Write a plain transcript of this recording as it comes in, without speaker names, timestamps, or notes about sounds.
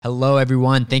Hello,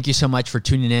 everyone. Thank you so much for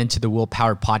tuning in to the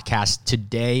Willpower Podcast.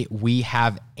 Today, we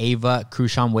have Ava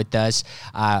Cruchon with us.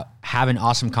 Have an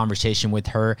awesome conversation with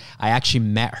her. I actually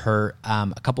met her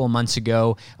a couple of months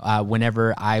ago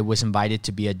whenever I was invited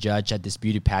to be a judge at this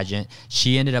beauty pageant.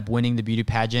 She ended up winning the beauty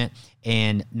pageant,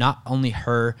 and not only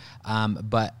her,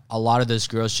 but a lot of those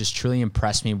girls just truly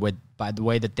impressed me by the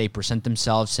way that they present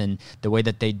themselves and the way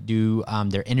that they do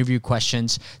their interview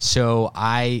questions. So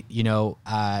I,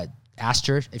 asked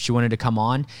her if she wanted to come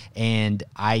on, and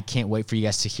I can't wait for you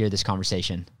guys to hear this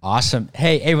conversation. Awesome.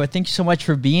 Hey, Ava, thank you so much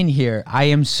for being here. I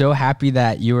am so happy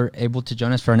that you were able to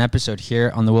join us for an episode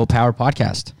here on the Willpower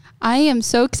Podcast. I am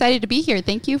so excited to be here.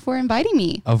 Thank you for inviting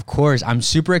me. Of course. I'm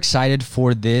super excited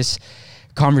for this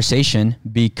conversation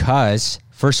because,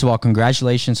 first of all,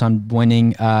 congratulations on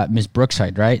winning Miss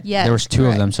Brookside, right? Yes. There was two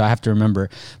of them, so I have to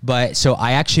remember. But so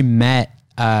I actually met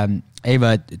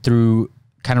Ava through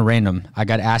kind of random. I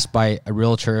got asked by a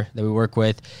realtor that we work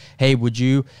with, hey, would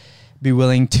you be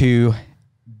willing to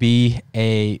be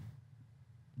a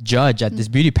judge at this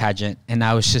beauty pageant? And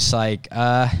I was just like,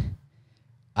 I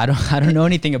don't know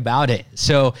anything about it.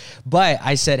 So, but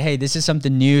I said, hey, this is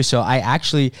something new. So I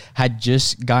actually had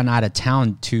just gone out of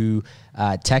town to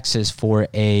Texas for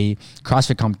a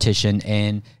CrossFit competition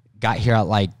and got here at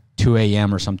like 2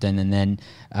 a.m. or something, and then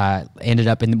ended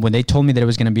up, and when they told me that it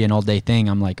was going to be an all-day thing,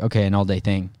 I'm like, okay, an all-day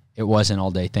thing. It was an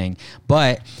all-day thing.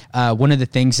 But one of the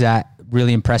things that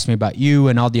really impressed me about you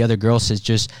and all the other girls is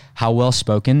just how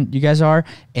well-spoken you guys are,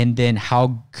 and then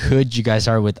how good you guys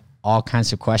are with all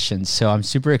kinds of questions. So I'm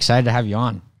super excited to have you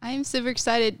on. I'm super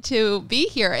excited to be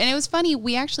here. And it was funny,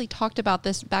 we actually talked about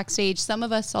this backstage. Some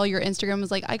of us saw your Instagram, was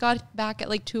like, I got back at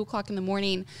like 2 o'clock in the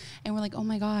morning, and we're like, oh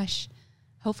my gosh,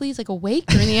 hopefully he's like awake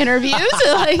during the interviews.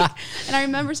 And I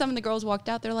remember some of the girls walked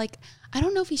out. They're like, I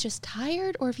don't know if he's just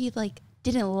tired or if he like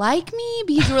didn't like me,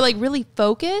 because you were like really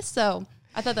focused. So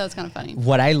I thought that was kind of funny.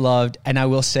 What I loved, and I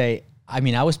will say, I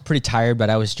mean, I was pretty tired,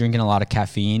 but I was drinking a lot of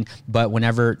caffeine. But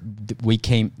whenever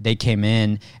they came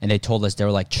in and they told us, they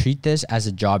were like, treat this as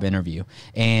a job interview.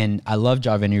 And I love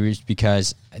job interviews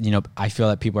because, I feel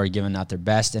that people are giving out their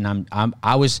best, and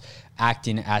I was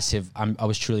acting as if I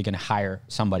was truly going to hire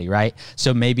somebody, right?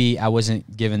 So maybe I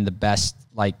wasn't given the best,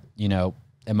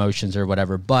 emotions or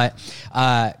whatever. But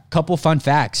couple fun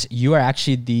facts. You are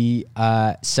actually the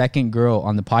second girl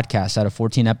on the podcast out of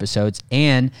 14 episodes,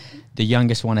 and the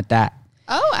youngest one at that.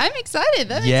 Oh, I'm excited.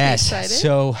 That makes me excited.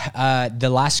 So the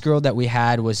last girl that we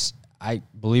had was, I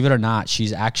believe it or not,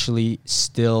 she's actually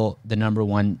still the number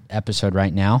one episode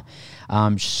right now.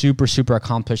 Super, super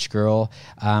accomplished girl.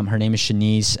 Her name is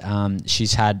Shanice.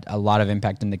 She's had a lot of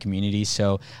impact in the community.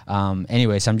 So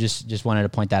anyways, I'm just wanted to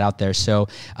point that out there. So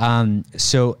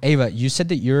Ava, you said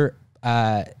that you're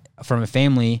from a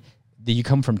family that you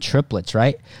come from triplets,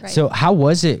 right? So how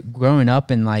was it growing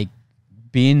up and like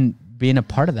being a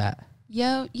part of that?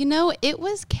 It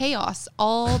was chaos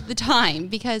all the time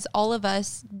because all of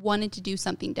us wanted to do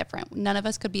something different. None of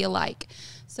us could be alike.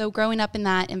 So growing up in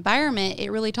that environment, it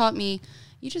really taught me,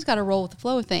 you just got to roll with the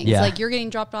flow of things. Yeah. Like you're getting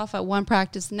dropped off at one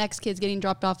practice, the next kid's getting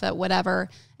dropped off at whatever,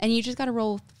 and you just got to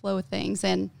roll with the flow of things.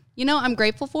 And, I'm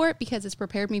grateful for it because it's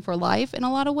prepared me for life in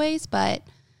a lot of ways, but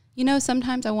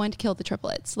sometimes I wanted to kill the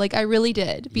triplets. Like I really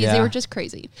did because they were just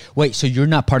crazy. Wait, so you're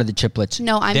not part of the triplets?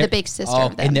 No, I'm the big sister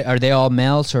of them. And are they all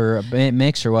males or a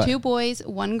mix or what? 2 boys,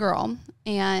 1 girl.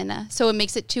 And so it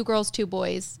makes it 2 girls, 2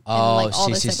 boys. And all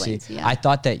the siblings. Yeah. I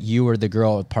thought that you were the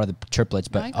girl part of the triplets,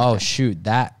 but shoot,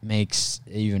 that makes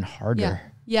it even harder.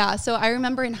 Yeah, so I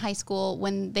remember in high school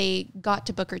when they got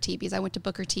to Booker T, because I went to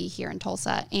Booker T here in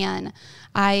Tulsa, and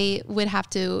I would have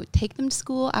to take them to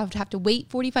school. I would have to wait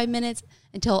 45 minutes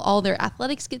until all their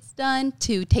athletics gets done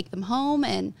to take them home,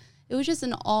 and it was just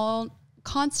an all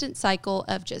constant cycle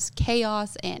of just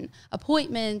chaos and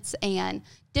appointments and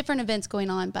different events going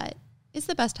on, but it's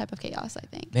the best type of chaos, I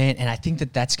think. Man, and I think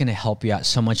that that's going to help you out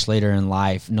so much later in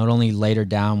life, not only later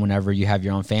down whenever you have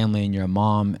your own family and you're a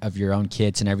mom of your own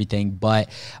kids and everything, but,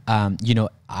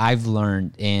 I've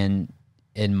learned in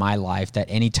my life that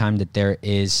anytime that there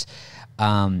is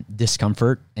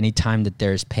discomfort, anytime that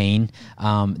there's pain,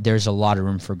 there's a lot of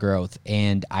room for growth.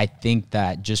 And I think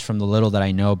that just from the little that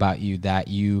I know about you, that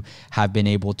you have been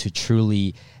able to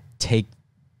truly take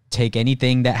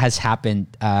anything that has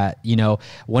happened.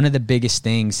 One of the biggest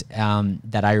things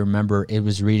that I remember, it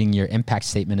was reading your impact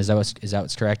statement. Is that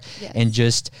what's correct? Yes. And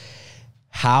just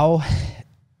how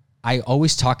I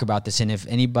always talk about this, and if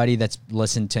anybody that's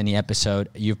listened to any episode,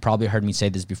 you've probably heard me say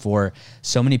this before.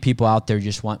 So many people out there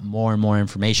just want more and more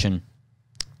information,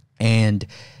 and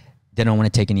they don't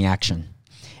want to take any action.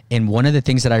 And one of the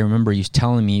things that I remember you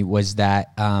telling me was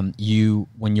that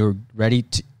when you're ready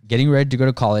to, getting ready to go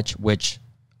to college, which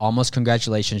almost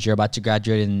congratulations, you're about to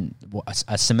graduate in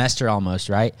a semester almost,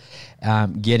 right?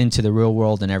 Get into the real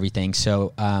world and everything.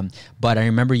 So, but I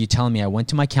remember you telling me, I went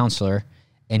to my counselor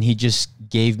and he just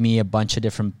gave me a bunch of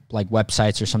different like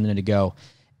websites or something to go.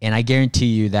 And I guarantee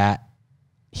you that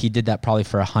he did that probably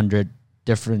for 100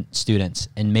 different students,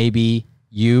 and maybe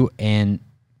you and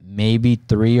maybe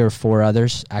 3 or 4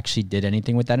 others actually did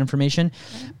anything with that information,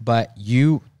 but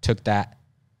you took that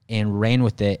and ran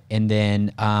with it. And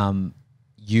then,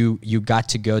 you got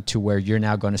to go to where you're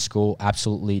now going to school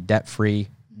absolutely debt free,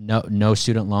 no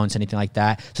student loans, anything like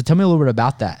that. So tell me a little bit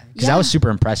about that, because that was super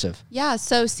impressive. Yeah.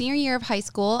 So senior year of high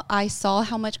school, I saw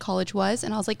how much college was,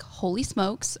 and I was like, holy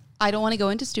smokes, I don't want to go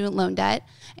into student loan debt.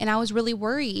 And I was really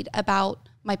worried about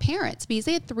my parents because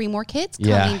they had 3 more kids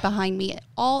coming behind me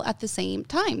all at the same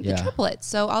time, the triplets.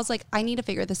 So I was like, I need to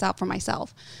figure this out for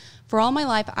myself. For all my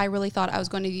life, I really thought I was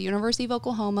going to the University of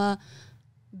Oklahoma.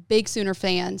 Big Sooner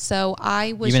fan. So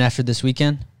I was... Even after this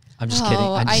weekend? I'm just kidding.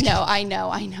 I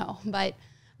know. But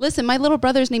listen, my little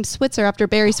brother's named Switzer after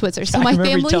Barry Switzer. So my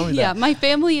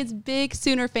family is big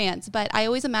Sooner fans. But I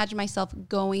always imagined myself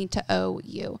going to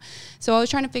OU. So I was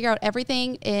trying to figure out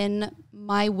everything in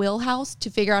my wheelhouse to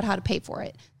figure out how to pay for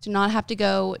it, to not have to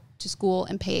go to school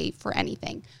and pay for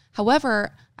anything.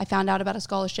 However, I found out about a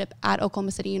scholarship at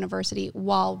Oklahoma City University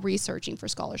while researching for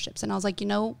scholarships. And I was like, you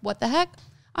know, what the heck?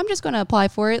 I'm just going to apply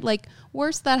for it. Like,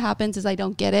 worst that happens is I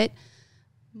don't get it.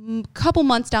 Couple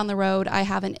months down the road, I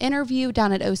have an interview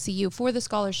down at OCU for the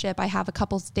scholarship. I have a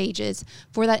couple stages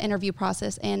for that interview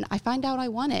process, and I find out I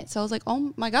won it. So I was like,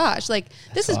 oh my gosh, like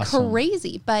this is awesome.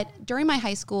 Crazy. But during my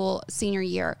high school senior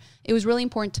year, it was really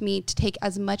important to me to take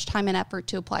as much time and effort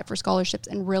to apply for scholarships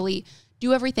and really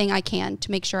do everything I can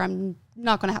to make sure I'm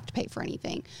not going to have to pay for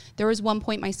anything. There was one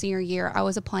point my senior year, I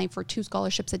was applying for 2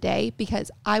 scholarships a day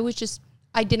because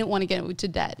I didn't want to get into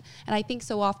debt. And I think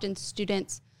so often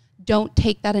students don't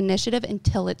take that initiative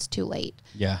until it's too late.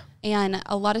 Yeah. And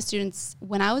a lot of students,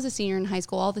 when I was a senior in high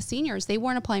school, all the seniors, they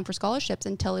weren't applying for scholarships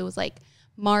until it was like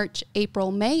March,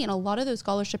 April, May. And a lot of those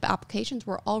scholarship applications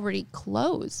were already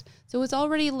closed. So it was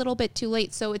already a little bit too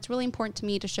late. So it's really important to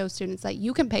me to show students that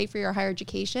you can pay for your higher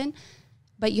education,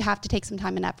 but you have to take some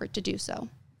time and effort to do so.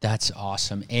 That's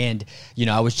awesome. And, you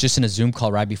know, I was just in a Zoom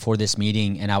call right before this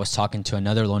meeting, and I was talking to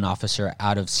another loan officer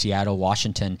out of Seattle,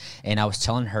 Washington, and I was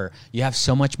telling her, you have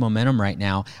so much momentum right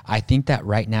now. I think that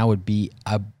right now would be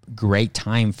a great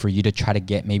time for you to try to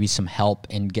get maybe some help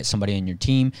and get somebody on your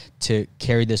team to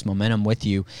carry this momentum with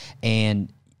you.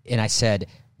 And I said,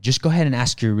 just go ahead and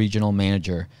ask your regional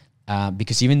manager,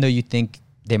 because even though you think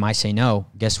they might say no,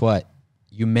 guess what?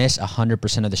 You miss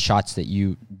 100% of the shots that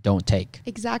you don't take.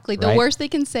 Exactly. The worst they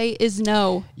can say is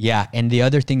no. Yeah. And the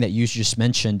other thing that you just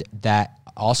mentioned that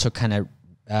also kind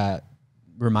of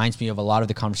reminds me of a lot of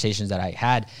the conversations that I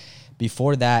had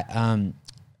before that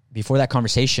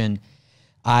conversation.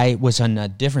 I was on a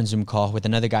different Zoom call with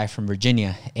another guy from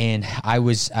Virginia, and I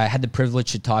had the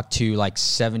privilege to talk to like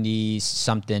 70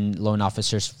 something loan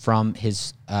officers from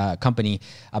his company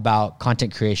about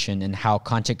content creation and how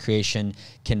content creation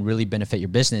can really benefit your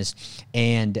business.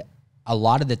 And a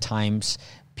lot of the times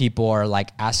people are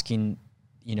like asking,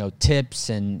 you know,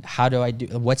 tips and how do I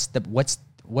do, what's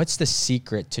the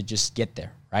secret to just get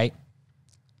there, right?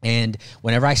 And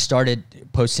whenever I started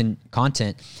posting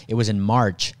content, it was in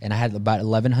March, and I had about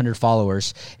 1,100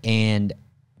 followers. And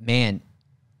man,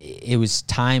 it was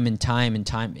time and time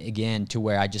again to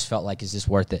where I just felt like, is this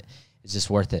worth it? Is this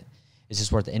worth it? Is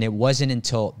this worth it? And it wasn't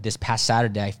until this past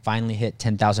Saturday I finally hit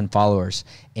 10,000 followers.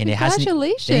 And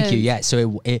congratulations! Thank you. Yeah.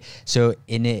 So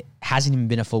it hasn't even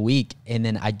been a full week, and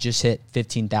then I just hit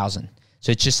 15,000.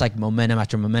 So it's just like momentum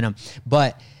after momentum.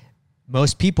 But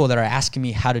most people that are asking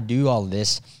me how to do all of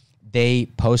this, they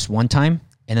post one time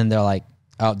and then they're like,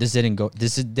 oh, this didn't go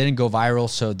viral,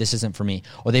 so this isn't for me.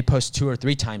 Or they post 2 or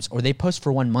 3 times, or they post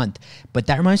for 1 month. But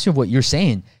that reminds me of what you're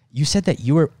saying. You said that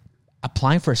you were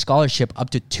applying for a scholarship up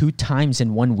to 2 times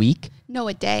in 1 week. No,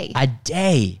 a day. A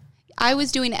day. I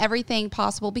was doing everything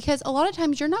possible because a lot of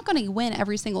times you're not going to win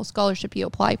every single scholarship you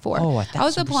apply for. Oh, I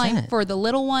was applying for the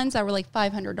little ones that were like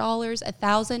 $500,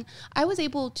 $1,000. I was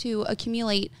able to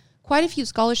accumulate quite a few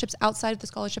scholarships outside of the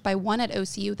scholarship I won at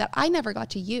OCU that I never got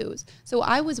to use. So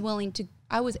I was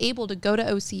able to go to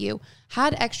OCU,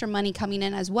 had extra money coming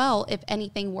in as well if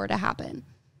anything were to happen.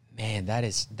 Man,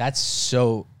 that's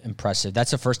so impressive.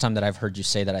 That's the first time that I've heard you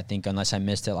say that, I think, unless I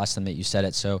missed it last time that you said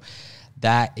it. So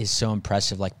that is so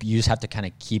impressive. Like, you just have to kind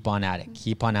of keep on at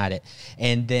it.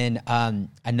 And then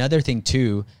another thing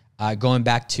too, going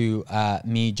back to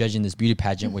me judging this beauty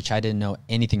pageant, which I didn't know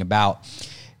anything about,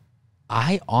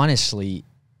 I honestly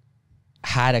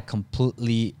had a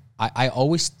completely I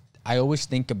always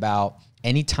think about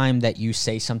anytime that you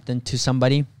say something to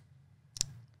somebody,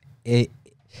 if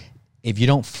you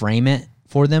don't frame it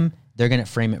for them, they're going to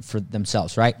frame it for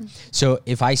themselves, right? So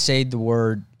if I say the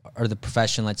word or the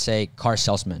profession, let's say car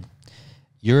salesman,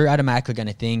 you're automatically going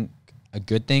to think a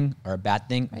good thing or a bad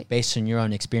thing based on your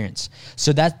own experience.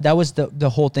 So that was the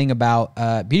whole thing about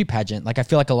beauty pageant. Like, I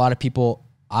feel like a lot of people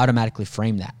automatically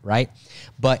frame that, right?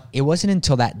 But it wasn't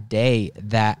until that day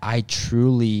that I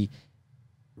truly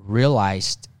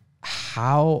realized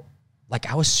how,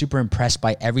 like, I was super impressed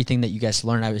by everything that you guys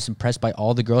learned. I was impressed by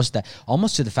all the girls, that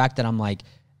almost to the fact that I'm like,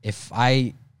 if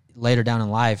I later down in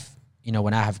life, you know,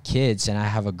 when I have kids and I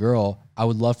have a girl, I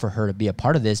would love for her to be a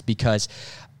part of this, because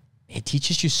it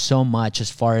teaches you so much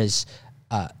as far as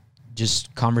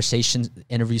just conversations,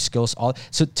 interview skills, all.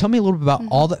 So tell me a little bit about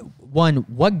all the, one,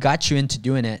 what got you into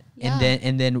doing it? Yeah.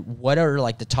 And then what are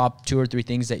like the top 2 or 3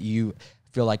 things that you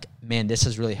feel like, man, this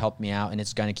has really helped me out and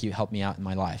it's going to keep helping me out in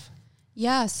my life?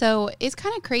 Yeah, so it's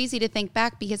kind of crazy to think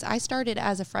back, because I started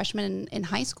as a freshman in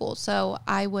high school. So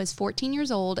I was 14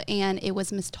 years old, and it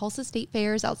was Miss Tulsa State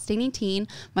Fair's Outstanding Teen.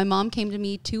 My mom came to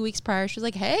me 2 weeks prior. She was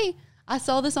like, hey, I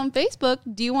saw this on Facebook.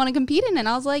 Do you want to compete in it? And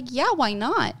I was like, yeah, why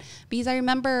not? Because I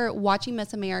remember watching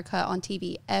Miss America on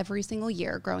TV every single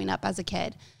year growing up as a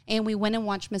kid. And we went and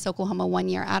watched Miss Oklahoma one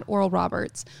year at Oral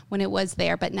Roberts when it was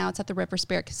there, but now it's at the River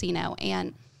Spirit Casino.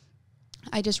 And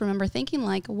I just remember thinking,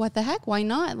 like, what the heck? Why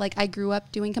not? Like, I grew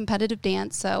up doing competitive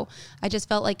dance, so I just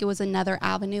felt like it was another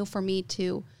avenue for me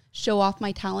to show off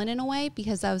my talent in a way,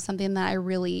 because that was something that I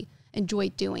really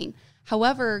enjoyed doing.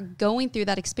 However, going through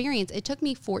that experience, it took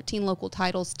me 14 local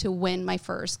titles to win my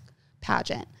first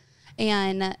pageant.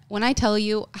 And when I tell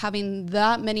you, having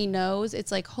that many no's,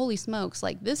 it's like, holy smokes,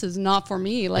 like, this is not for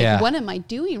me. Like, what am I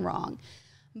doing wrong?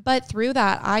 But through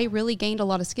that, I really gained a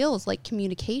lot of skills like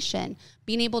communication,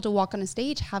 being able to walk on a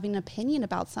stage, having an opinion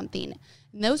about something.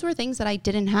 And those were things that I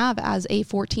didn't have as a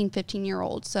 14,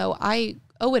 15-year-old. So I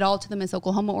owe it all to the Miss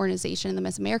Oklahoma organization and the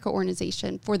Miss America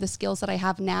organization for the skills that I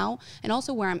have now, and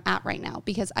also where I'm at right now,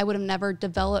 because I would have never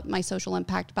developed my social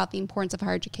impact about the importance of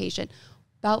higher education,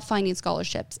 about finding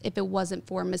scholarships, if it wasn't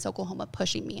for Miss Oklahoma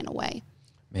pushing me in a way.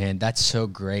 Man, that's so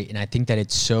great. And I think that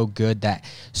it's so good that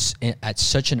at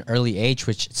such an early age,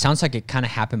 which sounds like it kind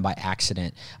of happened by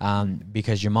accident,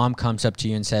 because your mom comes up to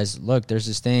you and says, look, there's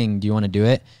this thing. Do you want to do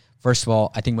it? First of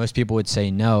all, I think most people would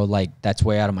say no, like, that's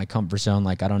way out of my comfort zone.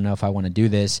 Like, I don't know if I want to do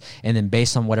this. And then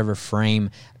based on whatever frame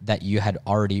that you had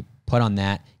already put on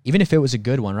that, even if it was a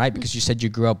good one, right? Because you said you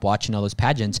grew up watching all those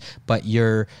pageants, but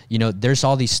there's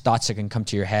all these thoughts that can come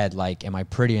to your head, like, am I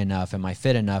pretty enough? Am I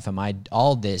fit enough? Am I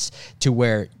all this? To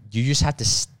where you just have to,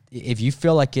 if you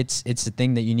feel like it's the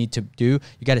thing that you need to do,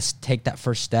 you got to take that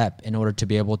first step in order to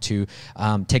be able to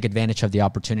take advantage of the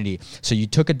opportunity. So you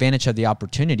took advantage of the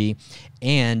opportunity,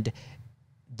 and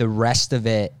the rest of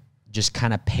it just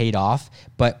kind of paid off.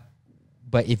 But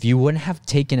if you wouldn't have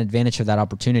taken advantage of that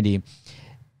opportunity,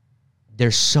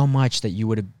 there's so much that you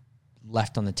would have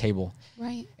left on the table.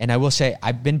 Right. And I will say,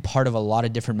 I've been part of a lot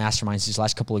of different masterminds these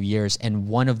last couple of years, and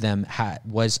one of them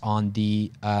was on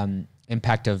the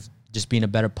impact of just being a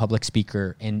better public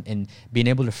speaker and being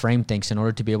able to frame things in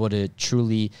order to be able to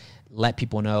truly let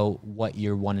people know what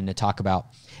you're wanting to talk about.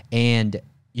 And,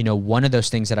 one of those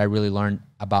things that I really learned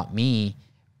about me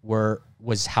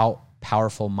was how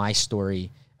powerful my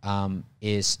story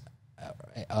is,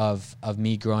 of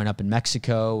me growing up in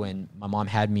Mexico, and my mom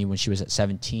had me when she was at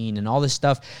 17, and all this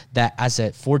stuff that as a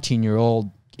 14-year-old,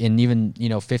 and even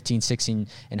 15, 16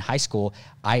 in high school,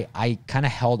 I kind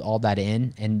of held all that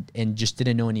in and just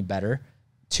didn't know any better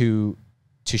to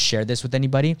share this with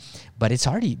anybody. But it's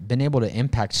already been able to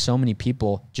impact so many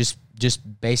people just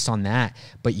based on that.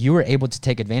 But you were able to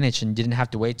take advantage and didn't have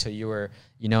to wait till you were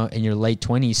in your late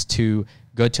 20s to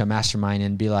go to a mastermind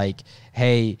and be like,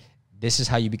 hey, this is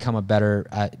how you become a better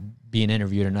being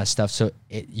interviewed and that stuff. So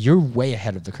you're way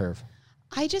ahead of the curve.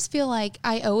 I just feel like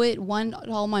I owe it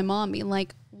to all my mom being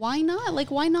like, why not?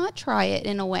 Like, why not try it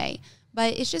in a way?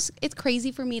 But it's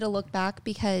crazy for me to look back,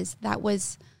 because that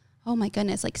was, oh my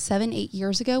goodness, like 7-8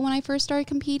 years ago when I first started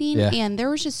competing. Yeah. And there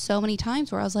was just so many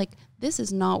times where I was like, this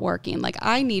is not working. Like,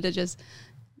 I need to just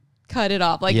cut it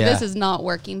off. Like, this is not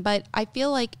working. But I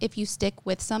feel like if you stick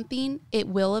with something, it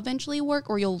will eventually work,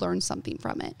 or you'll learn something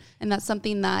from it. And that's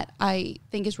something that I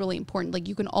think is really important. Like,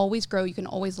 you can always grow. You can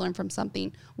always learn from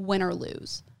something, win or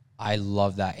lose. I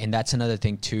love that. And that's another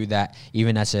thing too, that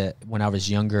even when I was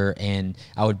younger and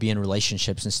I would be in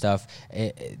relationships and stuff,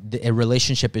 a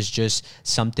relationship is just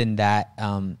something that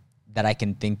I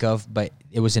can think of, but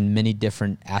it was in many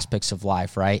different aspects of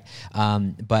life. Right.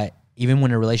 But even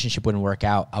when a relationship wouldn't work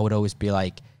out, I would always be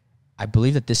like, I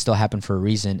believe that this still happened for a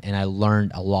reason, and I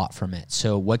learned a lot from it.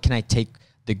 So what can I take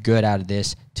the good out of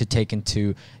this to take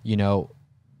into,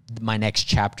 my next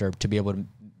chapter to be able to,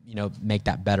 make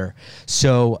that better?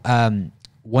 So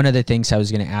one of the things I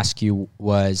was going to ask you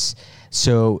was,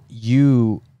 so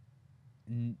you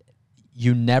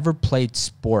never played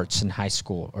sports in high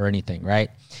school or anything, right?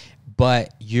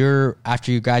 But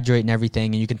after you graduate and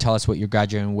everything, and you can tell us what you're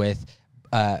graduating with,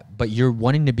 but you're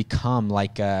wanting to become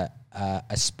like a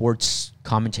sports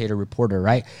commentator reporter,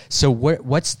 right? So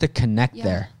what's the connect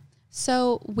there?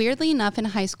 So weirdly enough, in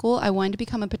high school, I wanted to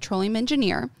become a petroleum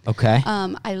engineer. Okay.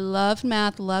 I loved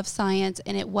math, loved science,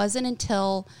 and it wasn't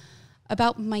until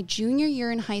about my junior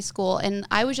year in high school, and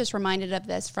I was just reminded of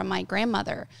this from my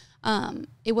grandmother.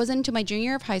 It wasn't until my junior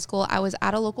year of high school, I was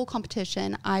at a local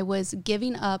competition. I was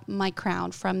giving up my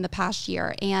crown from the past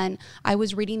year, and I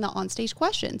was reading the onstage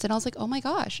questions, and I was like, oh my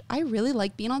gosh, I really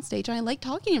like being on stage, and I like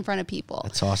talking in front of people.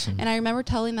 That's awesome. And I remember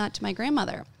telling that to my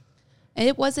grandmother. And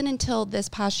it wasn't until this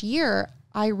past year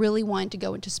I really wanted to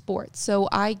go into sports. So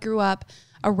I grew up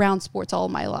around sports all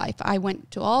my life. I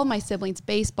went to all my siblings,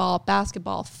 baseball,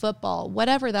 basketball, football,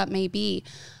 whatever that may be,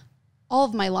 all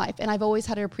of my life. And I've always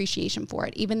had an appreciation for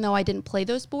it. Even though I didn't play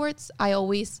those sports, I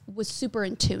always was super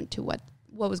in tune to what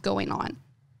was going on.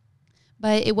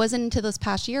 But it wasn't until this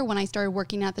past year when I started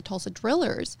working at the Tulsa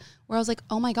Drillers where I was like,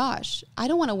 oh my gosh, I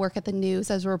don't want to work at the news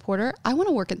as a reporter. I want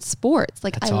to work in sports.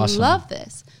 Like, That's I awesome. love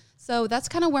this. So that's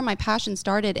kind of where my passion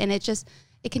started. And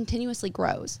it continuously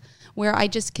grows, where I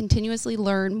just continuously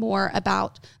learn more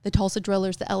about the Tulsa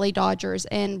Drillers, the LA Dodgers.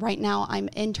 And right now I'm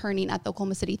interning at the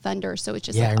Oklahoma City Thunder. So it's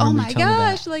just like, oh my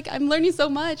gosh, like I'm learning so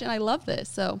much and I love this.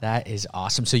 So that is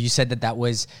awesome. So you said that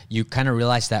was, you kind of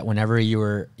realized that whenever you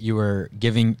were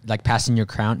giving, like passing your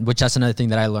crown, which that's another thing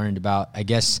that I learned about, I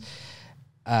guess,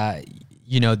 I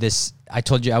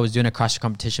told you I was doing a cross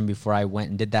competition before I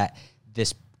went and did that.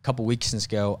 This couple weeks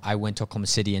ago, I went to Oklahoma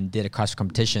City and did a cross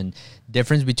competition.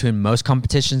 Difference between most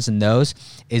competitions and those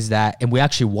is that, and we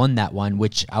actually won that one,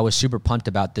 which I was super pumped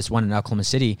about, this one in Oklahoma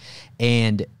City.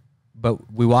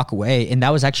 But we walk away, and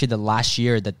that was actually the last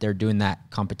year that they're doing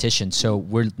that competition. So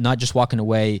we're not just walking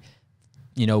away,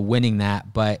 winning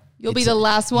that, but you'll be the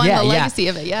last one, the legacy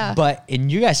of it. Yeah. But in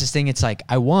you guys' thing, it's like,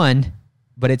 I won,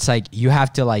 but it's like, you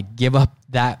have to like give up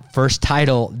that first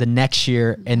title the next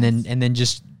year. Yes. and then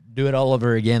just do it all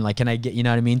over again. Like, can I get, you know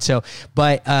what I mean? So,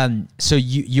 but, so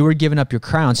you were giving up your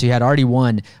crown, so you had already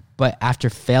won, but after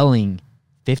failing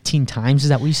 15 times, is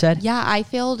that what you said? Yeah, I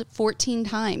failed 14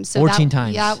 times. So 14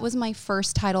 times. Yeah, it was my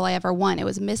first title I ever won. It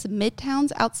was Miss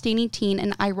Midtown's Outstanding Teen,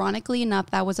 and ironically enough,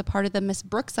 that was a part of the Miss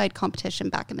Brookside competition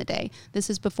back in the day. This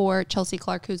is before Chelsea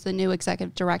Clark, who's the new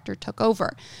executive director, took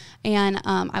over. And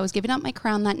I was giving up my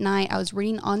crown that night. I was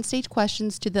reading onstage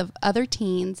questions to the other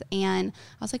teens, and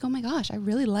I was like, oh my gosh, I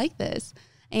really like this.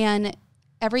 And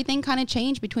everything kind of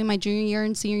changed between my junior year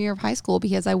and senior year of high school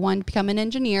because I wanted to become an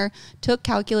engineer, took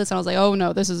calculus, and I was like, oh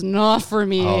no, this is not for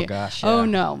me. Oh gosh. Yeah. Oh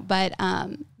no. But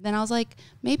then I was like,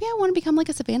 maybe I want to become like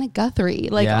a Savannah Guthrie,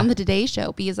 like on the Today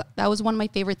Show, because that was one of my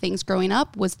favorite things growing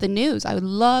up was the news. I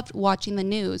loved watching the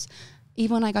news.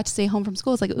 Even when I got to stay home from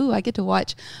school, it's like, ooh, I get to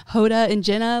watch Hoda and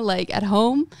Jenna like at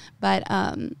home. But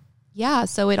yeah,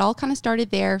 so it all kind of started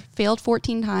there. Failed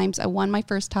 14 times. I won my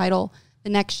first title. The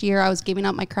next year I was giving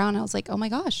up my crown. I was like, oh my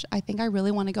gosh, I think I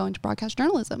really want to go into broadcast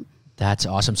journalism. That's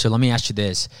awesome. So let me ask you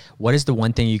this. What is the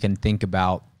one thing you can think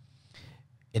about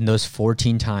in those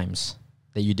 14 times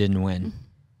that you didn't win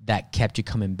that kept you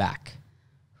coming back?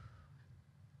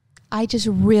 I just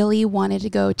really wanted to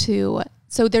go to,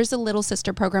 so there's a little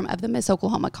sister program of the Miss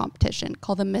Oklahoma competition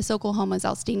called the Miss Oklahoma's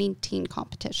Outstanding Teen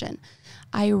Competition.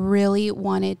 I really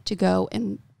wanted to go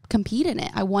and compete in it.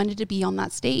 I wanted to be on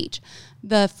that stage.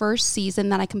 The first season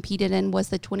that I competed in was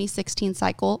the 2016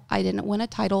 cycle. I didn't win a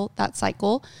title that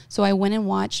cycle, so I went and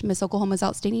watched Miss Oklahoma's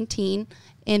Outstanding Teen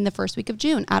in the first week of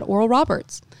June at Oral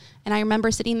Roberts. And I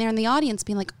remember sitting there in the audience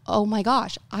being like, oh my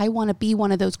gosh, I want to be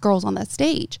one of those girls on that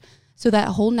stage. So that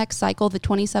whole next cycle, the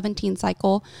 2017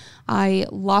 cycle, I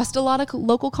lost a lot of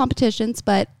local competitions,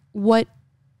 but what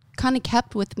kind of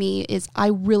kept with me is I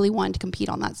really wanted to compete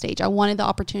on that stage. I wanted the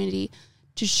opportunity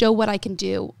to show what I can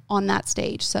do on that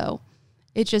stage. So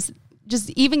it just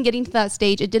even getting to that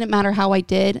stage, it didn't matter how I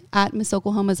did at Miss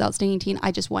Oklahoma's Outstanding Teen.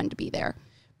 I just wanted to be there.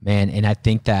 Man, and I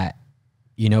think that,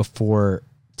 to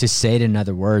say it in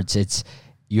other words, it's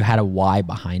you had a why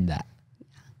behind that.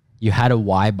 You had a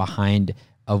why behind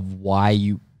of why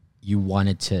you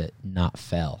wanted to not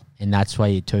fail. And that's why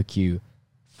it took you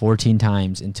 14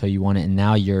 times until you won it. And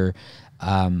now you're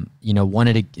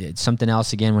wanted something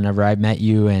else again whenever I met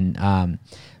you. And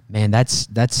man,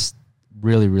 that's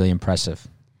really, really impressive.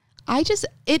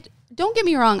 don't get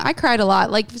me wrong. I cried a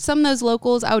lot. Like some of those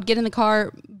locals, I would get in the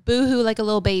car, boohoo like a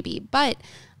little baby. But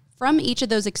from each of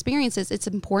those experiences, it's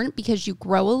important because you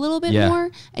grow a little bit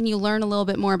more and you learn a little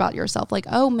bit more about yourself. Like,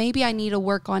 oh, maybe I need to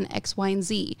work on X, Y, and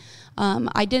Z.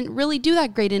 I didn't really do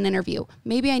that great in an interview.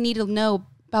 Maybe I need to know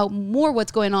about more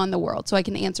what's going on in the world so I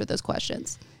can answer those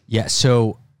questions. Yeah.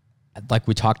 So like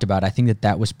we talked about, I think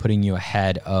that was putting you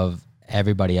ahead of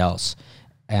everybody else.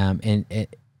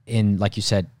 And like you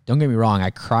said, don't get me wrong,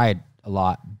 I cried a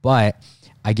lot, but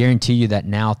I guarantee you that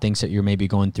now things that you're maybe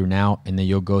going through now and that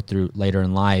you'll go through later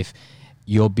in life,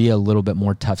 you'll be a little bit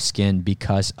more tough-skinned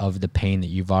because of the pain that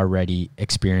you've already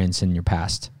experienced in your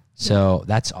past. So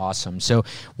that's awesome. So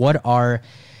what are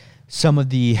some of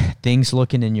the things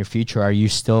looking in your future? Are you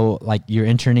still, like, you're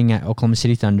interning at Oklahoma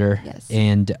City Thunder? Yes.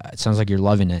 And it sounds like you're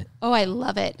loving it. Oh, I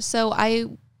love it. So I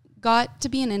got to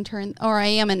be an intern, or I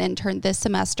am an intern this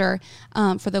semester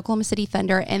for the Oklahoma City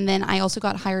Thunder. And then I also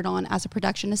got hired on as a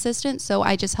production assistant. So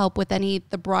I just help with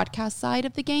the broadcast side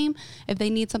of the game. If they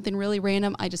need something really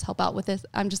random, I just help out with this.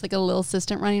 I'm just like a little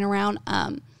assistant running around.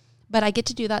 But I get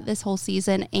to do that this whole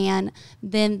season. And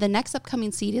then the next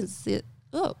upcoming season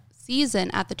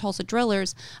at the Tulsa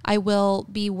Drillers, I will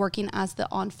be working as the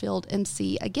on-field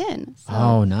MC again. So,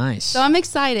 oh, nice. So I'm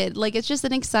excited. Like, it's just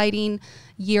an exciting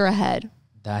year ahead.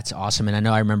 That's awesome. And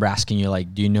I remember asking you,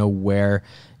 like, do you know where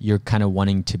you're kind of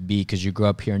wanting to be? Because you grew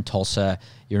up here in Tulsa.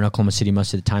 You're in Oklahoma City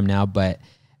most of the time now, but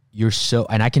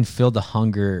and I can feel the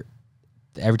hunger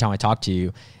every time I talk to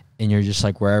you, and you're just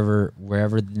like, wherever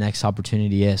the next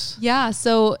opportunity is. Yeah.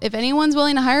 So if anyone's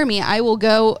willing to hire me, I will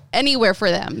go anywhere for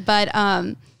them. But,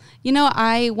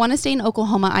 I want to stay in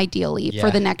Oklahoma ideally for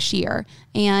the next year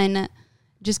and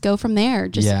just go from there.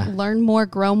 Just learn more,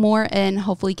 grow more, and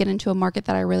hopefully get into a market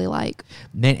that I really like.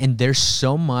 Man, and there's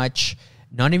so much,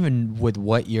 not even with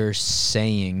what you're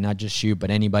saying, not just you,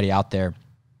 but anybody out there,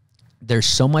 there's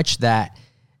so much that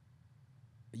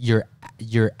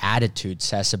your attitude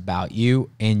says about you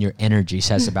and your energy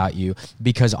says about you.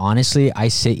 Because honestly, I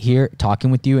sit here talking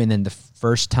with you, and then the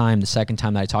second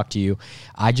time that I talk to you,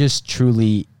 I just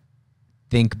truly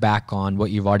think back on what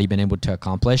you've already been able to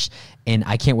accomplish. And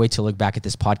I can't wait to look back at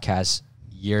this podcast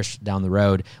years down the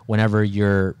road whenever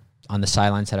you're on the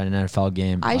sidelines at an NFL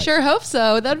game. I sure hope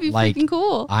so. That'd be freaking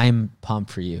cool. I'm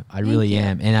pumped for you. I really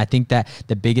am. And I think that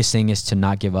the biggest thing is to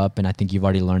not give up. And I think you've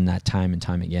already learned that time and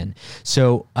time again.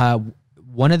 So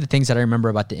one of the things that I remember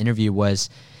about the interview was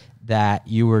that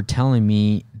you were telling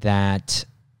me that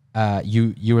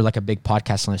you were like a big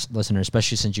podcast listener,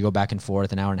 especially since you go back and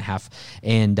forth an hour and a half.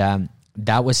 And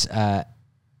that was,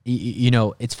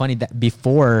 it's funny that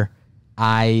before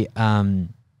I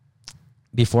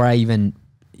even,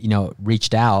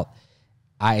 reached out,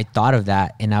 I thought of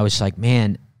that, and I was like,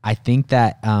 man, I think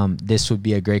that this would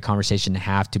be a great conversation to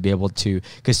have, to be able to,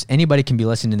 because anybody can be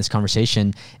listening to this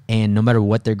conversation, and no matter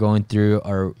what they're going through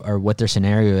or what their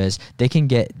scenario is, they can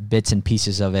get bits and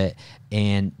pieces of it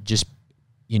and just,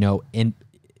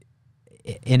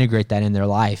 integrate that in their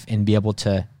life and be able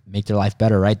to make their life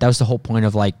better, right? That was the whole point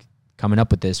of like coming up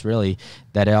with this, really,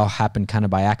 that it all happened kind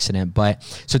of by accident. But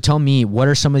so tell me, what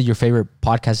are some of your favorite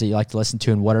podcasts that you like to listen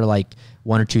to, and what are like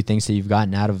one or two things that you've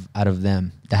gotten out of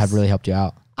them that have really helped you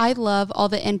out? I love all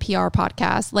the NPR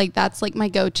podcasts. Like, that's like my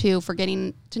go-to for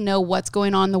getting to know what's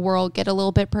going on in the world, get a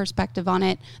little bit perspective on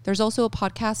it. There's also a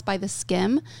podcast by The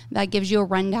Skim that gives you a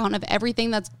rundown of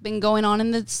everything that's been going on in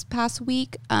this past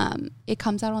week. It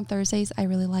comes out on Thursdays. I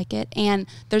really like it. And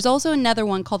there's also another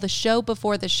one called The Show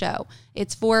Before the Show.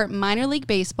 It's for minor league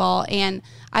baseball. And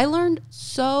I learned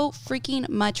so freaking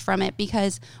much from it,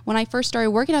 because when I first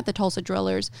started working at the Tulsa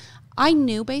Drillers, I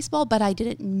knew baseball, but I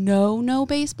didn't know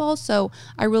baseball. So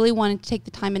I really wanted to take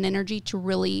the time and energy to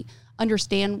really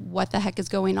understand what the heck is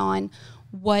going on,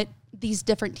 what these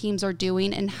different teams are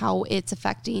doing, and how it's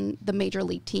affecting the major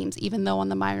league teams, even though on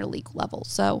the minor league level.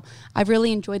 So I've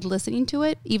really enjoyed listening to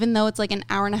it, even though it's like an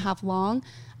hour and a half long.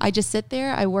 I just sit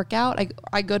there, I work out,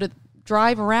 I go to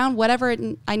drive around, whatever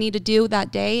I need to do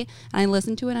that day, and I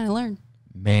listen to it and I learn.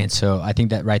 Man, so I think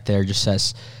that right there just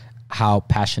says how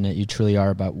passionate you truly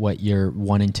are about what you're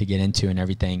wanting to get into and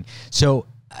everything. So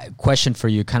question for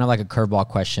you, kind of like a curveball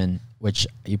question, which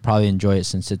you probably enjoy it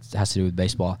since it has to do with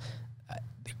baseball,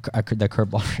 the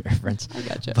curveball reference. I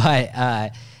gotcha.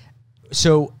 But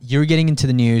so you're getting into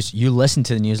the news, you listen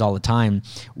to the news all the time.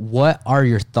 What are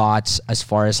your thoughts as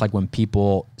far as like when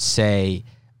people say,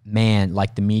 man,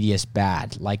 like the media is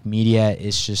bad, like media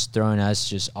is just throwing us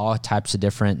just all types of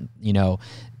different,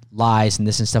 lies and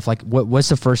this and stuff? Like what's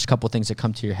the first couple things that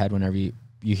come to your head whenever you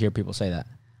hear people say that?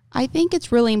 I think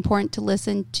it's really important to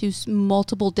listen to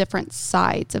multiple different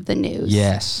sides of the news.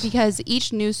 Yes. Because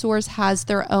each news source has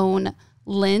their own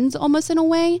lens almost in a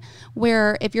way,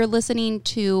 where if you're listening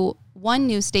to one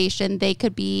news station, they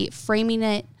could be framing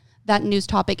that news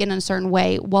topic in a certain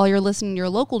way while you're listening to your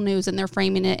local news and they're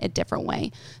framing it a different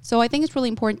way. So I think it's really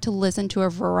important to listen to a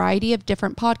variety of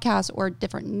different podcasts or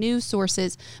different news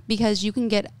sources because you can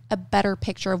get a better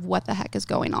picture of what the heck is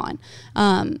going on.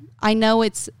 I know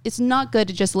it's not good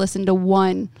to just listen to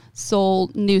one sole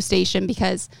news station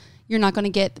because you're not going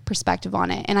to get the perspective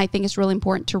on it. And I think it's really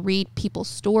important to read people's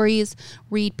stories,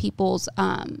 read people's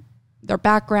their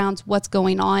backgrounds, what's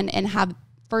going on, and have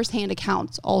firsthand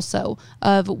accounts also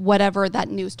of whatever that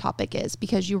news topic is,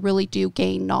 because you really do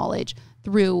gain knowledge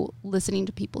through listening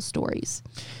to people's stories.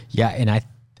 Yeah, and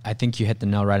I think you hit the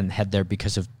nail right on the head there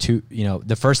because of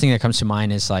the first thing that comes to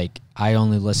mind is like, I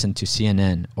only listen to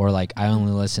CNN or like I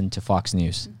only listen to Fox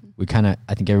News. Mm-hmm.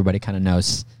 I think everybody kind of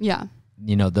knows,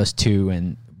 those two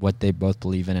and what they both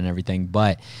believe in and everything.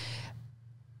 But,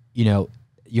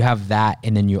 you have that.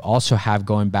 And then you also have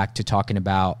going back to talking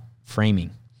about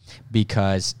framing,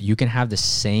 because you can have the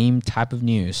same type of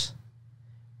news,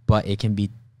 but it can be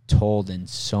told in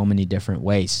so many different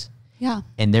ways. Yeah.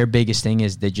 And their biggest thing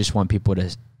is they just want people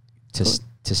to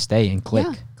stay and click.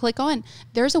 Yeah, click on.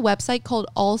 There's a website called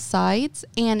All Sides,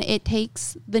 and it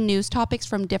takes the news topics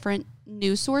from different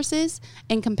news sources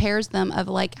and compares them of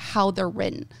like how they're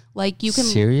written. Like you can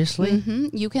seriously,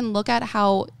 you can look at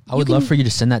how. I would love for you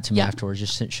to send that to me afterwards.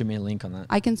 Just shoot me a link on that.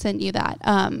 I can send you that.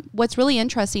 What's really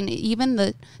interesting, even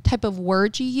the type of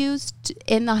words you use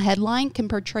in the headline can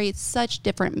portray such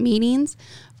different meanings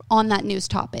on that news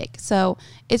topic. So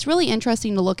it's really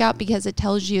interesting to look at because it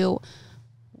tells you,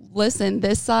 listen,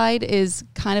 this side is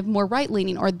kind of more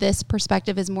right-leaning, or this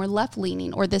perspective is more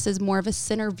left-leaning, or this is more of a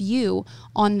center view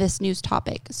on this news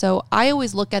topic. So I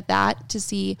always look at that to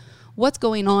see what's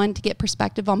going on, to get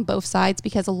perspective on both sides,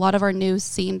 because a lot of our news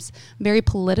seems very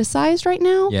politicized right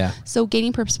now. Yeah. So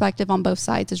gaining perspective on both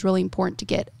sides is really important to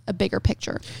get a bigger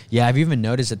picture. Yeah, I've even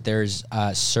noticed that there's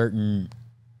certain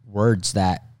words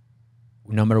that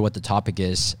no matter what the topic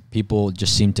is, people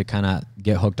just seem to kind of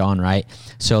get hooked on, right?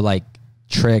 So like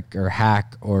trick or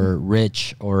hack or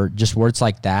rich or just words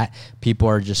like that, people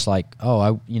are just like,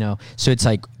 so it's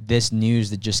like this news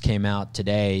that just came out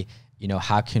today,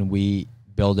 how can we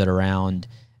build it around,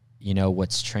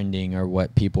 what's trending or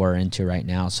what people are into right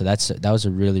now. So that was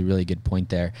a really, really good point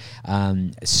there.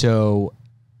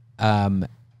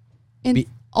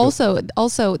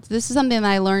 Also, this is something that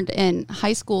I learned in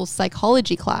high school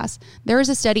psychology class. There is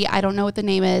a study, I don't know what the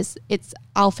name is.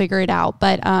 I'll figure it out.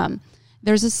 But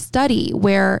there's a study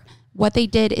where what they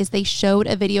did is they showed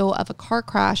a video of a car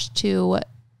crash to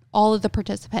all of the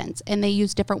participants, and they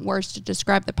used different words to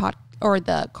describe the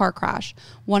car crash.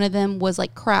 One of them was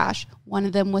like crash, one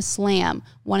of them was slam,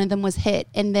 one of them was hit,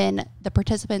 and then the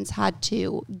participants had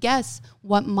to guess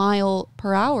what mile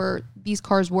per hour these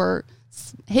cars were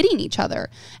hitting each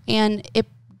other, and it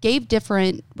gave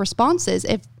different responses.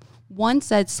 If one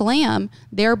said slam,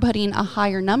 they're putting a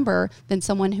higher number than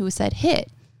someone who said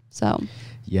hit. So,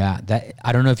 yeah,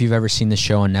 I don't know if you've ever seen the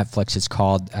show on Netflix. It's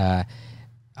called, I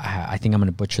think I'm going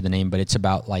to butcher the name, but it's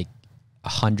about like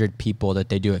 100 people that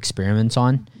they do experiments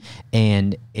on.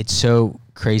 And it's so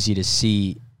crazy to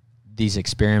see these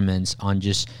experiments on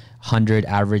just 100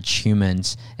 average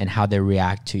humans and how they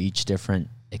react to each different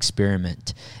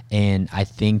experiment. And I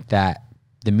think that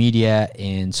the media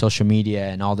and social media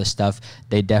and all this stuff,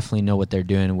 they definitely know what they're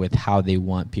doing with how they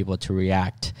want people to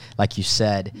react. Like you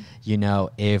said,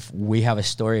 if we have a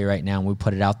story right now and we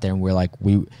put it out there and we're like,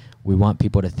 we want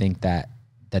people to think that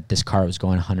this car was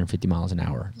going 150 miles an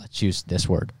hour. Let's use this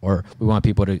word. Or we want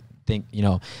people to think,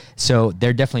 so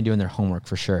they're definitely doing their homework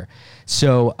for sure.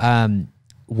 So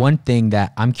one thing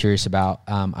that I'm curious about,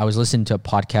 I was listening to a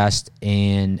podcast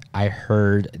and I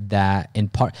heard that in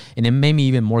part, and it made me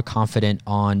even more confident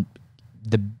on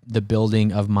the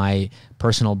building of my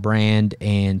personal brand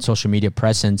and social media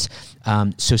presence.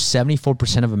 So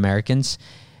 74% of Americans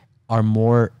are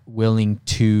more willing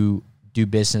to do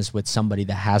business with somebody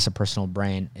that has a personal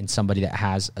brand and somebody that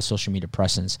has a social media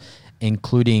presence,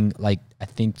 including I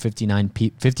think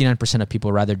 59% of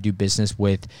people rather do business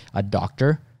with a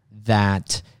doctor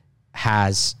that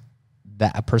has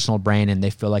a personal brand and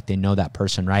they feel like they know that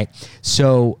person, right?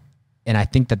 So, and I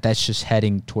think that's just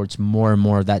heading towards more and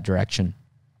more of that direction.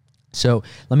 So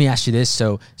let me ask you this.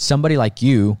 So somebody like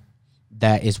you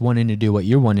that is wanting to do what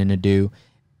you're wanting to do,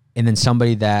 and then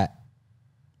somebody that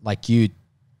like you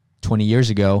 20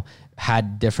 years ago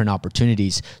had different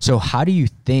opportunities. So how do you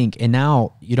think, and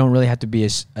now you don't really have to be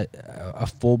a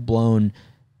full-blown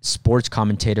sports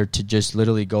commentator to just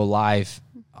literally go live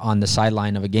on the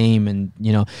sideline of a game. And,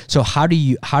 so how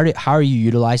are you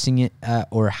utilizing it,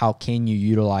 or how can you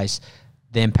utilize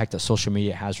the impact that social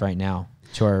media has right now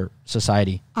to our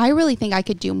society? I really think I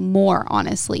could do more,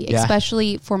 honestly,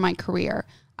 especially for my career.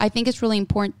 I think it's really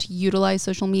important to utilize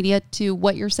social media to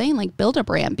what you're saying, like build a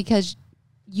brand, because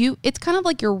it's kind of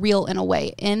like your reel in a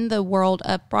way. In the world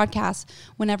of broadcast,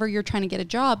 whenever you're trying to get a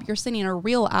job, you're sending a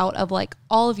reel out of like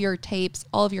all of your tapes,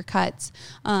 all of your cuts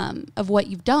of what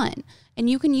you've done. And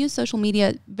you can use social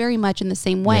media very much in the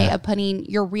same way of putting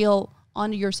your reel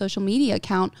onto your social media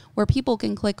account where people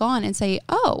can click on and say,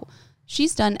 oh,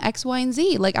 she's done X, Y, and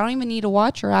Z. Like, I don't even need to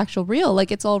watch her actual reel.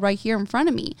 Like, it's all right here in front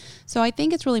of me. So I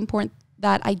think it's really important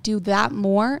that I do that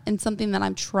more, and something that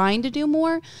I'm trying to do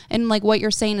more. And like what you're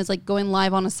saying is like going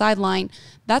live on a sideline.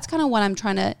 That's kind of what I'm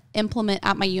trying to implement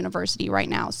at my university right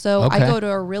now. So I go to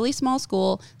a really small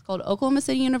school. It's called Oklahoma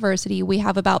City University. We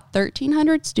have about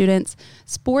 1,300 students.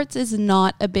 Sports is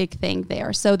not a big thing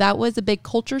there. So that was a big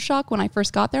culture shock when I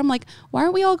first got there. I'm like, why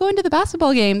aren't we all going to the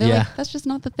basketball game? They're like, that's just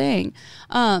not the thing.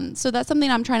 So that's something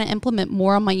I'm trying to implement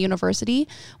more on my university,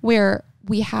 where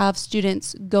we have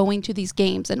students going to these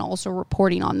games and also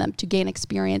reporting on them to gain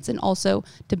experience and also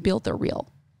to build their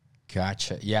reel.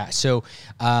 Gotcha. Yeah. So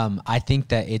I think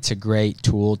that it's a great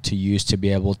tool to use to be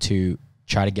able to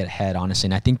try to get ahead, honestly.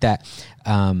 And I think that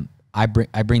I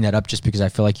bring that up just because I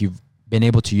feel like you've been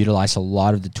able to utilize a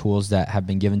lot of the tools that have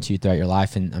been given to you throughout your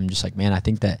life. And I'm just like, man, I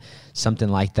think that something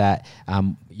like that,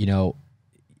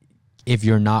 if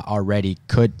you're not already,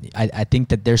 I think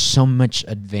that there's so much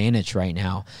advantage right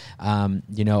now.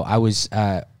 I was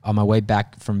on my way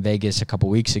back from Vegas a couple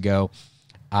weeks ago.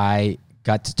 I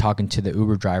got to talking to the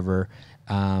Uber driver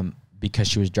because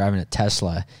she was driving a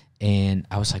Tesla. And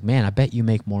I was like, man, I bet you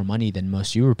make more money than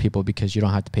most Uber people because you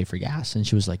don't have to pay for gas. And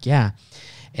she was like, yeah.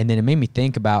 And then it made me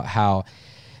think about how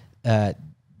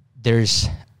there's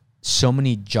so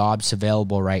many jobs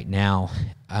available right now.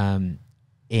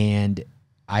 And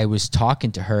I was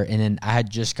talking to her, and then I had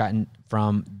just gotten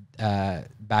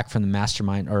back from the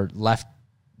mastermind, or left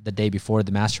the day before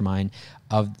the mastermind.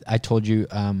 I told you,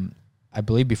 I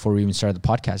believe before we even started the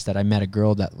podcast, that I met a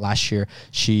girl that last year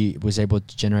she was able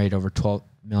to generate over $12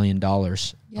 million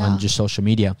on just social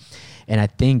media. And I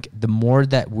think the more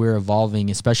that we're evolving,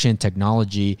 especially in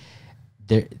technology,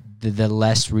 the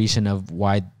less reason of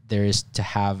why there is to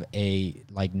have a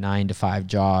 9-to-5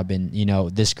 job. And,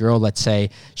 this girl, let's say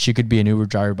she could be an Uber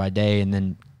driver by day and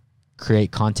then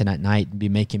create content at night and be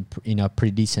making,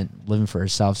 pretty decent living for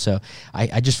herself. So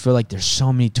I just feel like there's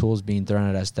so many tools being thrown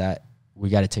at us that we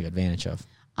got to take advantage of.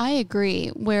 I agree.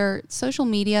 Where social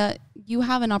media, you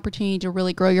have an opportunity to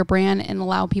really grow your brand and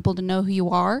allow people to know who you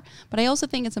are. But I also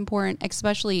think it's important,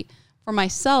 especially for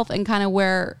myself and kind of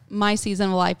where my season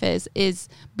of life is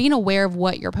being aware of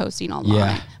what you're posting online.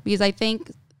 Yeah. Because I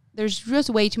think there's just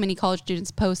way too many college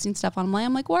students posting stuff online.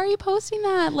 I'm like, why are you posting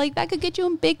that? Like, that could get you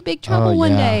in big, big trouble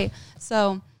one day.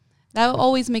 So that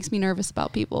always makes me nervous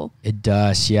about people. It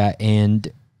does, yeah.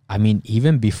 And I mean,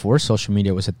 even before social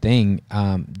media was a thing,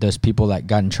 those people that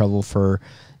got in trouble for,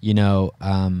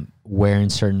 wearing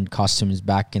certain costumes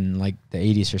back in like the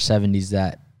 80s or 70s,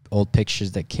 that old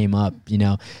pictures that came up,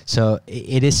 so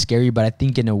it is scary. But I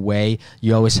think in a way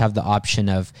you always have the option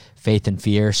of faith and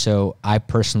fear. So I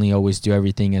personally always do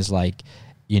everything as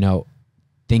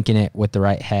thinking it with the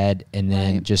right head, and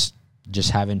then just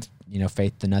having,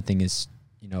 faith that nothing is,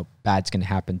 bad's going to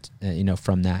happen,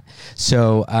 from that.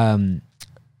 So,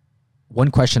 one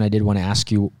question I did want to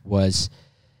ask you was,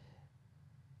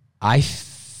 I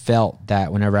felt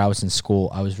that whenever I was in school,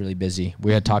 I was really busy.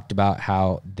 We had talked about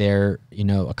how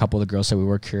a couple of the girls that we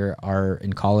work here are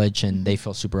in college and they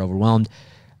feel super overwhelmed.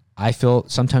 I feel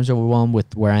sometimes overwhelmed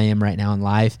with where I am right now in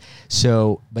life.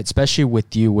 So, but especially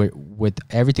with you, with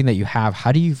everything that you have,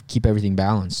 how do you keep everything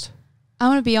balanced? I'm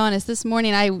going to be honest. This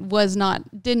morning, I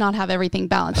did not have everything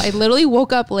balanced. I literally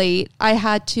woke up late. I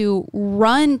had to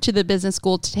run to the business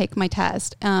school to take my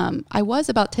test. I was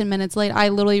about 10 minutes late. I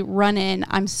literally run in.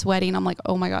 I'm sweating. I'm like,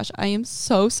 oh my gosh, I am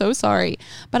so, so sorry.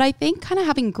 But I think kind of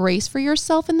having grace for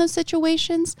yourself in those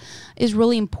situations is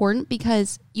really important,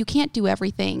 because you can't do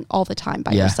everything all the time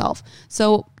by yourself.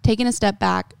 So taking a step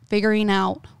back, figuring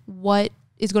out what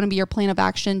is going to be your plan of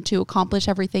action to accomplish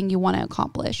everything you want to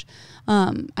accomplish.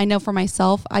 I know for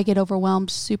myself, I get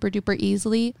overwhelmed super duper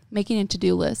easily. Making a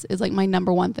to-do list is like my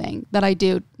number one thing that I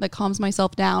do that calms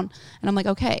myself down. And I'm like,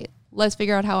 okay, let's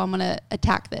figure out how I'm going to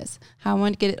attack this, how I'm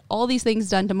going to get all these things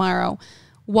done tomorrow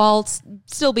while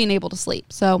still being able to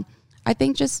sleep. So I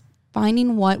think just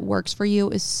finding what works for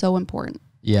you is so important.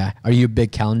 Yeah. Are you a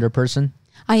big calendar person?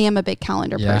 I am a big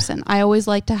calendar person. I always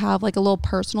like to have like a little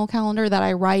personal calendar that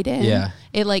I write in. Yeah.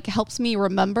 It like helps me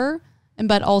remember.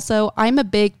 But also I'm a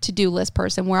big to-do list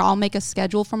person where I'll make a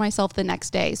schedule for myself the next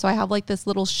day. So I have like this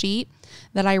little sheet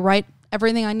that I write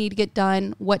everything I need to get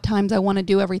done, what times I want to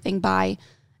do everything by.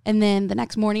 And then the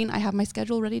next morning I have my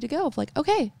schedule ready to go. Of like,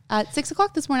 okay, at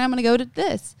 6:00 this morning, I'm going to go to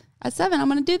this. At 7, I'm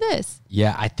going to do this.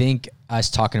 Yeah. I think us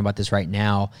talking about this right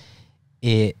now,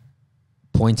 it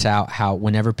points out how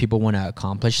whenever people want to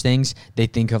accomplish things, they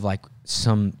think of like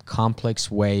some complex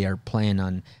way or plan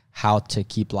on how to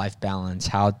keep life balance,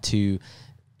 how to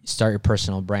start your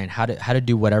personal brand, how to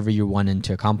do whatever you're wanting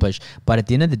to accomplish. But at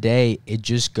the end of the day, it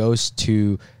just goes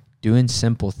to doing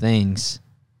simple things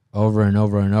over and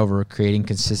over and over, creating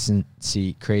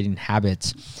consistency, creating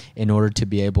habits in order to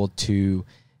be able to,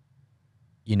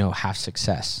 have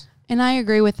success. And I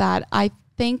agree with that. I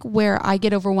think where I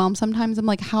get overwhelmed sometimes, I'm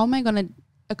like, how am I going to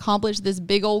accomplish this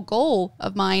big old goal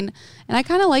of mine? And I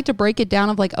kind of like to break it down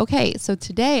of like, okay, so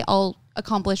today I'll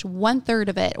accomplish 1/3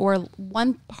 of it or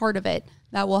one part of it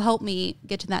that will help me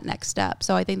get to that next step.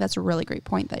 So I think that's a really great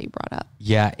point that you brought up.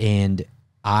 Yeah. And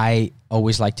I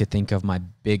always like to think of my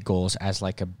big goals as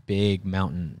like a big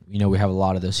mountain. We have a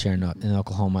lot of those here in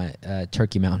Oklahoma,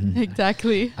 Turkey Mountain.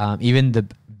 Exactly. Even the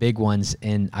big ones.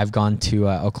 And I've gone to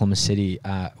Oklahoma City.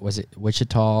 Was it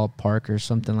Wichita Park or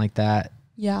something like that?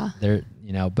 Yeah.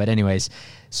 But anyways,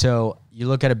 so you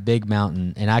look at a big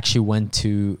mountain, and I actually went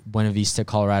to Buena Vista,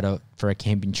 Colorado for a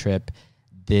camping trip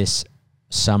this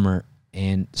summer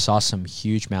and saw some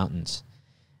huge mountains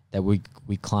that we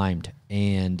climbed.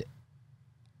 And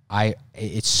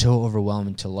it's so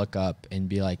overwhelming to look up and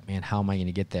be like, man, how am I going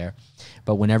to get there?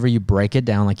 But whenever you break it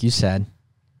down, like you said,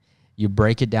 you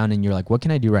break it down and you're like, what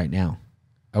can I do right now?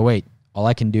 Oh, wait, all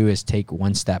I can do is take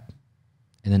one step.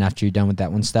 And then after you're done with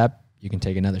that one step, you can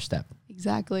take another step.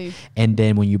 Exactly. And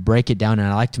then when you break it down, and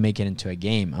I like to make it into a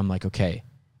game, I'm like, okay,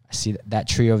 I see that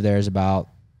tree over there is about,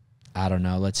 I don't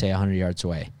know, let's say 100 yards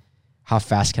away. How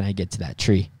fast can I get to that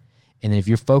tree? And if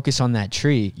you're focused on that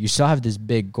tree, you still have this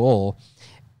big goal,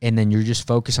 and then you're just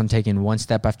focused on taking one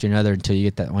step after another until you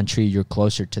get that one tree, you're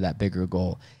closer to that bigger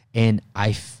goal. And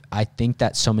I think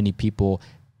that so many people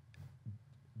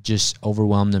just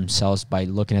overwhelm themselves by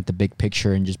looking at the big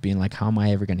picture and just being like, how am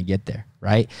I ever going to get there?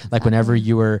 Right? Like whenever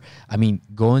you were,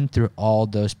 going through all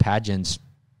those pageants,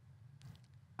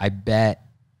 I bet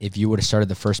if you would have started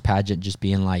the first pageant just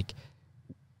being like,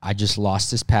 I just lost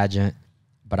this pageant,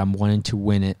 but I'm wanting to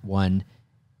win it.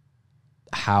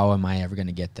 How am I ever going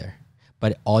to get there?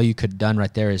 But all you could have done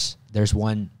right there is there's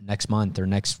one next month or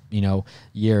next,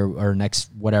 year or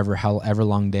next whatever, however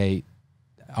long they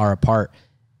are apart.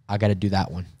 I got to do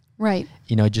that one. Right.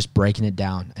 Just breaking it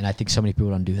down. And I think so many people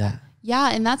don't do that.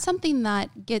 Yeah. And that's something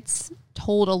that gets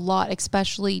told a lot,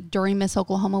 especially during Miss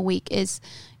Oklahoma week, is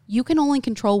you can only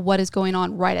control what is going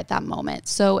on right at that moment.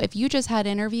 So if you just had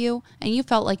an interview and you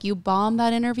felt like you bombed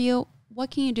that interview,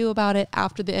 what can you do about it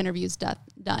after the interview's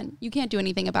done? You can't do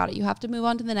anything about it. You have to move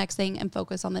on to the next thing and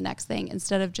focus on the next thing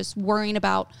instead of just worrying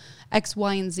about X,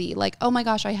 Y, and Z. Like, oh my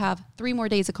gosh, I have 3 more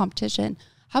days of competition.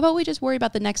 How about we just worry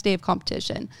about the next day of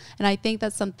competition? And I think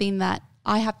that's something that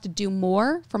I have to do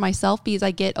more for myself because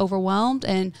I get overwhelmed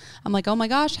and I'm like, oh my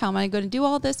gosh, how am I going to do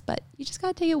all this? But you just got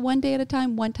to take it one day at a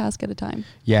time, one task at a time.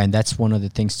 Yeah, and that's one of the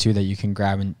things too that you can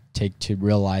grab and take to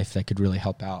real life that could really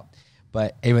help out.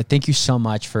 But Ava, thank you so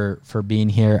much for being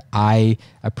here. I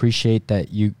appreciate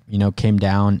that you came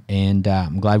down, and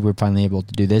I'm glad we were finally able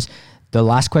to do this. The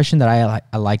last question that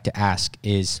I like to ask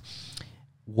is,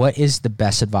 what is the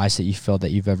best advice that you feel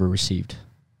that you've ever received?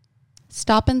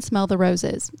 Stop and smell the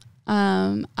roses.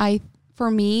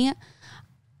 For me,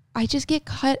 I just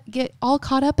get all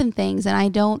caught up in things, and I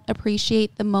don't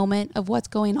appreciate the moment of what's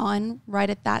going on right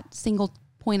at that single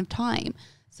point of time.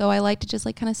 So I like to just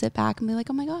kind of sit back and be like,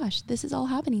 oh my gosh, this is all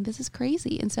happening. This is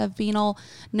crazy. Instead of being all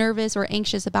nervous or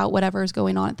anxious about whatever is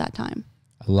going on at that time.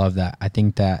 I love that. I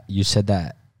think that you said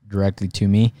that directly to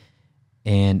me.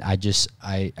 And I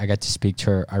got to speak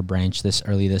to our branch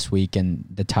early this week. And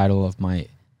the title of my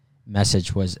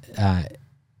message was,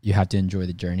 you have to enjoy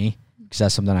the journey, because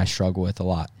that's something I struggle with a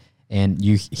lot. And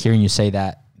hearing you say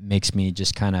that makes me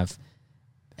just kind of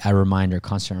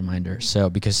constant reminder. So,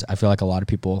 because I feel like a lot of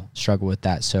people struggle with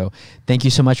that. So thank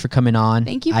you so much for coming on.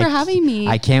 Thank you for having me.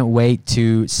 I can't wait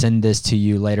to send this to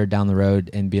you later down the road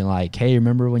and be like, hey,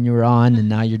 remember when you were on and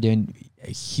now you're doing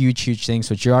huge things,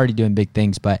 which you're already doing big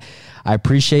things. But I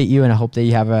appreciate you, and I hope that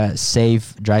you have a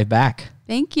safe drive back.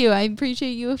 Thank you. I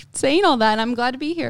appreciate you saying all that, and I'm glad to be here.